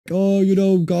oh, you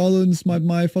know, Garland's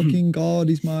my fucking god.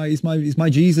 He's my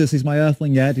Jesus. He's my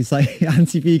Earthling yet. He's like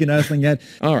anti-vegan Earthling yet.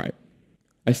 All right.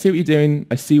 I see what you're doing.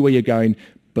 I see where you're going.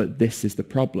 But this is the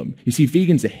problem. You see,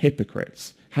 vegans are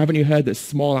hypocrites. Haven't you heard that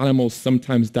small animals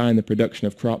sometimes die in the production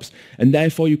of crops, and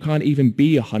therefore you can't even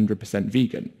be 100%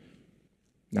 vegan?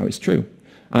 Now, it's true.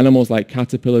 Animals like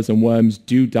caterpillars and worms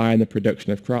do die in the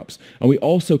production of crops, and we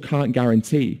also can't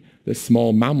guarantee that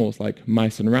small mammals like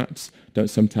mice and rats don't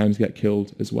sometimes get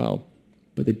killed as well.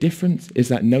 But the difference is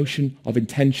that notion of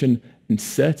intention and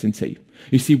certainty.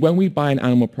 You see, when we buy an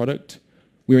animal product,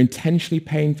 we're intentionally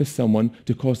paying for someone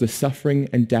to cause the suffering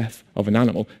and death of an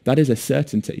animal. That is a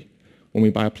certainty. When we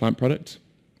buy a plant product,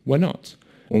 we're not.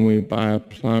 When we buy a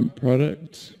plant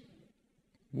product,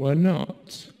 we're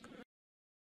not.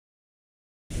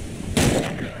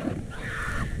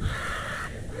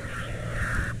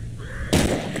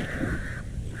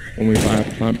 When we buy a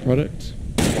plant product,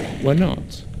 we're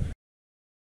not.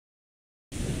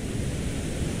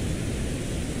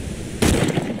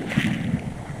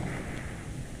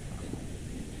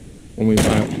 When we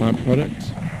buy a plant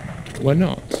product, we're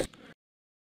not.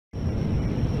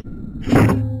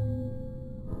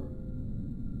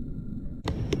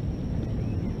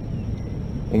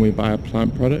 When we buy a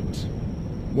plant product,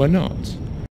 we're not.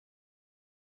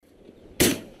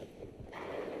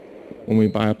 When we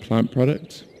buy a plant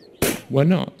product, we're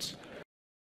not.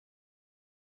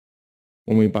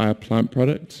 When we buy a plant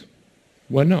product,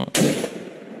 we're not.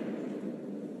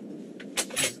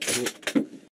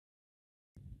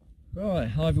 Right,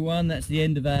 hi everyone, that's the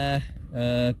end of our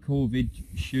Corvid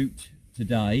shoot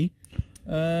today.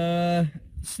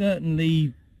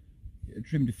 Certainly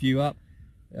trimmed a few up,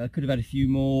 could have had a few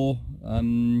more.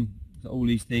 All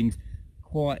these things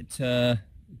quite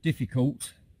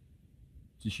difficult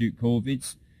to shoot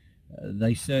corvids.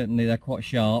 They're quite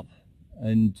sharp,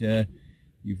 and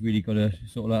you've really got to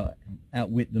sort of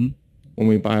outwit them. When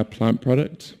we buy a plant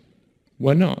product,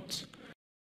 we're not.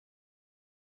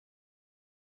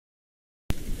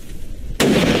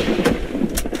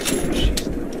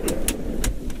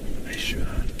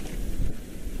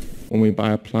 When we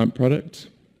buy a plant product,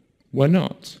 we're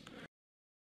not.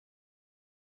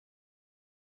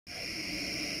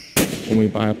 When we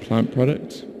buy a plant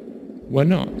product, we're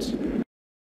not.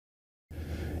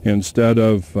 Instead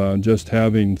of just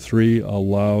having 3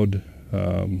 allowed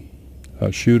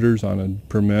shooters on a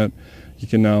permit, you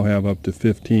can now have up to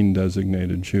 15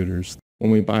 designated shooters.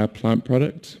 When we buy a plant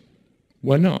product,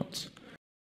 we're not.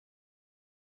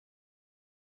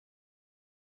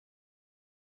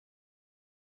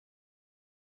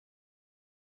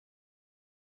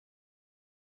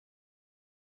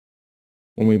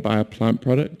 When we buy a plant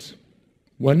product,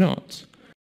 we're not.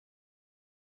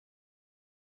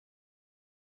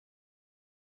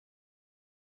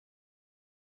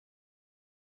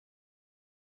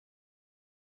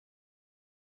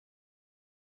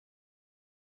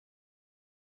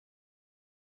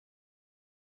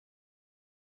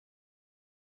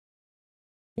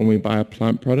 When we buy a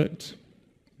plant product,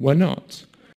 we're not.